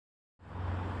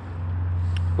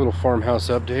Little farmhouse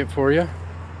update for you.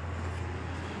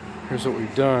 Here's what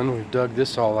we've done. We've dug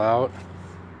this all out.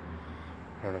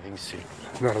 I don't know if you can see.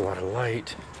 Not a lot of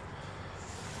light.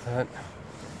 But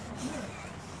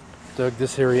dug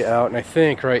this area out, and I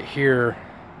think right here,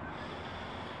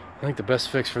 I think the best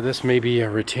fix for this may be a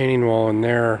retaining wall in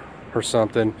there or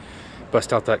something.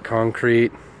 Bust out that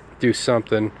concrete, do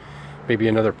something, maybe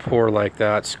another pour like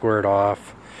that, square it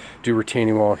off, do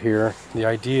retaining wall here. The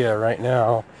idea right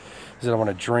now is that I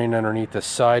want to drain underneath the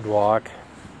sidewalk.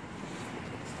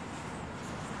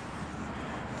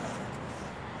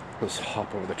 Let's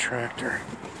hop over the tractor.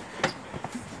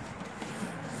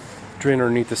 Drain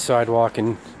underneath the sidewalk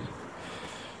and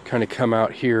kind of come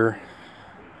out here,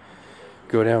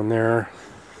 go down there.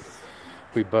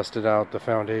 We busted out the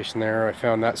foundation there. I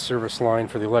found that service line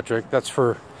for the electric. That's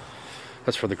for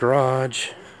the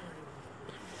garage.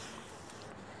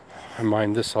 I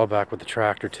mined this all back with the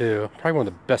tractor too. Probably one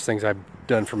of the best things I've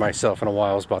done for myself in a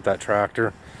while is bought that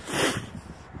tractor.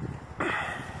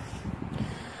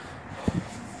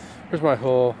 Here's my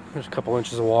hole. There's a couple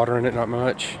inches of water in it, not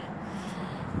much.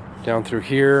 Down through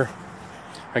here,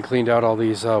 I cleaned out all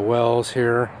these wells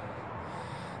here.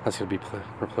 That's gonna be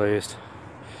replaced.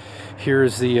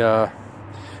 Here's the,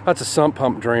 that's a sump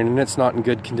pump drain, and it's not in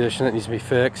good condition. It needs to be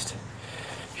fixed.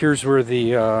 Here's where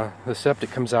the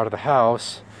septic comes out of the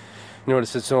house.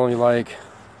 Notice it's only like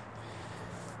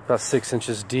about 6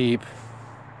 inches deep.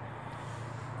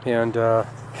 And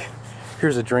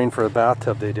here's a drain for a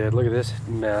bathtub they did. Look at this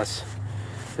mess.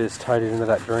 They just tied it into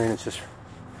that drain. It's just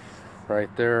right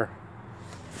there.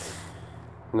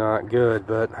 Not good,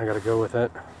 but I gotta go with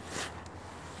it.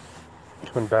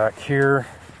 Coming back here,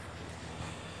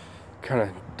 kind of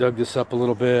dug this up a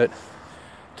little bit,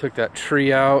 took that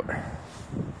tree out.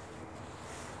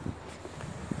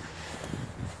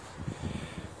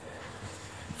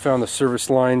 Found the service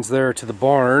lines there to the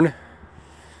barn.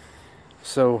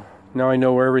 So now I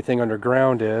know where everything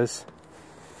underground is.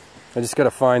 I just got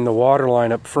to find the water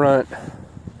line up front.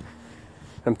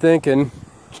 I'm thinking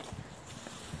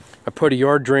I put a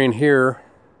yard drain here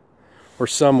or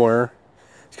somewhere.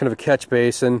 It's kind of a catch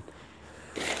basin.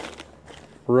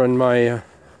 Run my,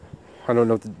 I don't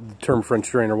know the term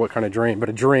French drain or what kind of drain, but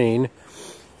a drain.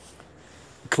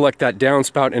 Collect that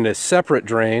downspout in a separate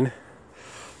drain.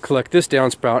 Collect this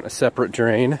downspout in a separate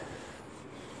drain.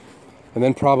 And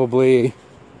then probably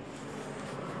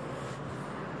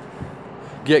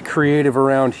get creative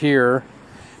around here.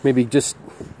 Maybe just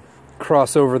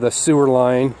cross over the sewer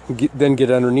line, then get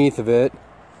underneath of it,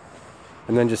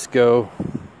 and then just go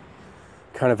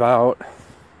kind of out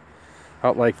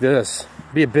like this.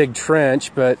 Be a big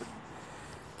trench, but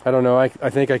I don't know. I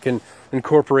think I can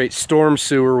incorporate storm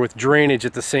sewer with drainage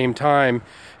at the same time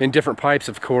in different pipes,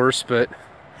 of course. But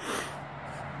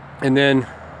and then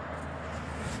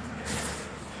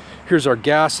here's our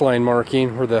gas line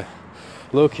marking or the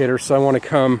locator. So I want to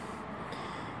come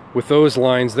with those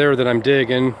lines there that I'm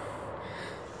digging.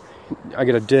 I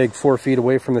gotta dig 4 feet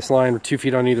away from this line, or 2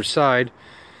 feet on either side,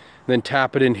 then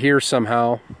tap it in here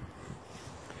somehow,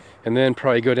 and then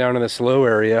probably go down in this low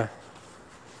area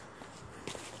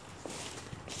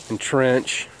and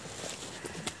trench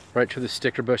right to the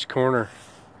sticker bush corner.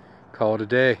 Call it a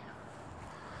day.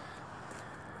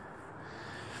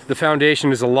 The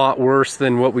foundation is a lot worse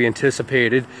than what we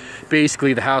anticipated.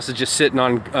 Basically, the house is just sitting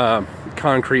on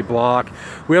concrete block.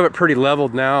 We have it pretty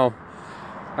leveled now.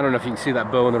 I don't know if you can see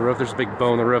that bow in the roof. There's a big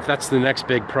bow in the roof. That's the next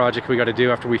big project we got to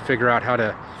do after we figure out how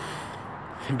to.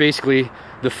 Basically,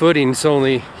 the footing's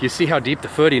only, you see how deep the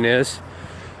footing is.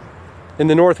 In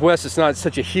the Northwest, it's not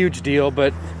such a huge deal,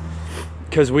 but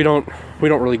because we don't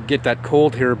really get that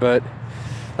cold here. But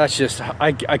that's just,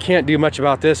 I can't do much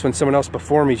about this when someone else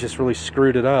before me just really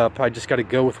screwed it up. I just got to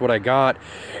go with what I got.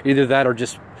 Either that or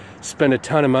just spend a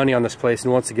ton of money on this place,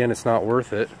 and once again, it's not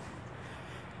worth it.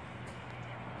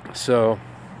 So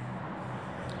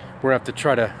we're gonna have to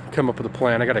try to come up with a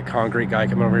plan. I got a concrete guy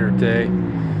coming over here today.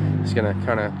 He's gonna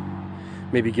kind of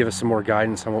maybe give us some more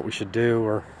guidance on what we should do,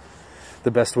 or the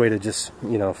best way to just,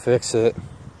 you know, fix it.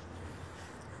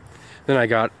 Then I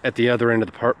got at the other end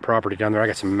of the property down there, I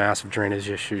got some massive drainage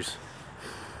issues.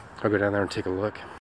 I'll go down there and take a look.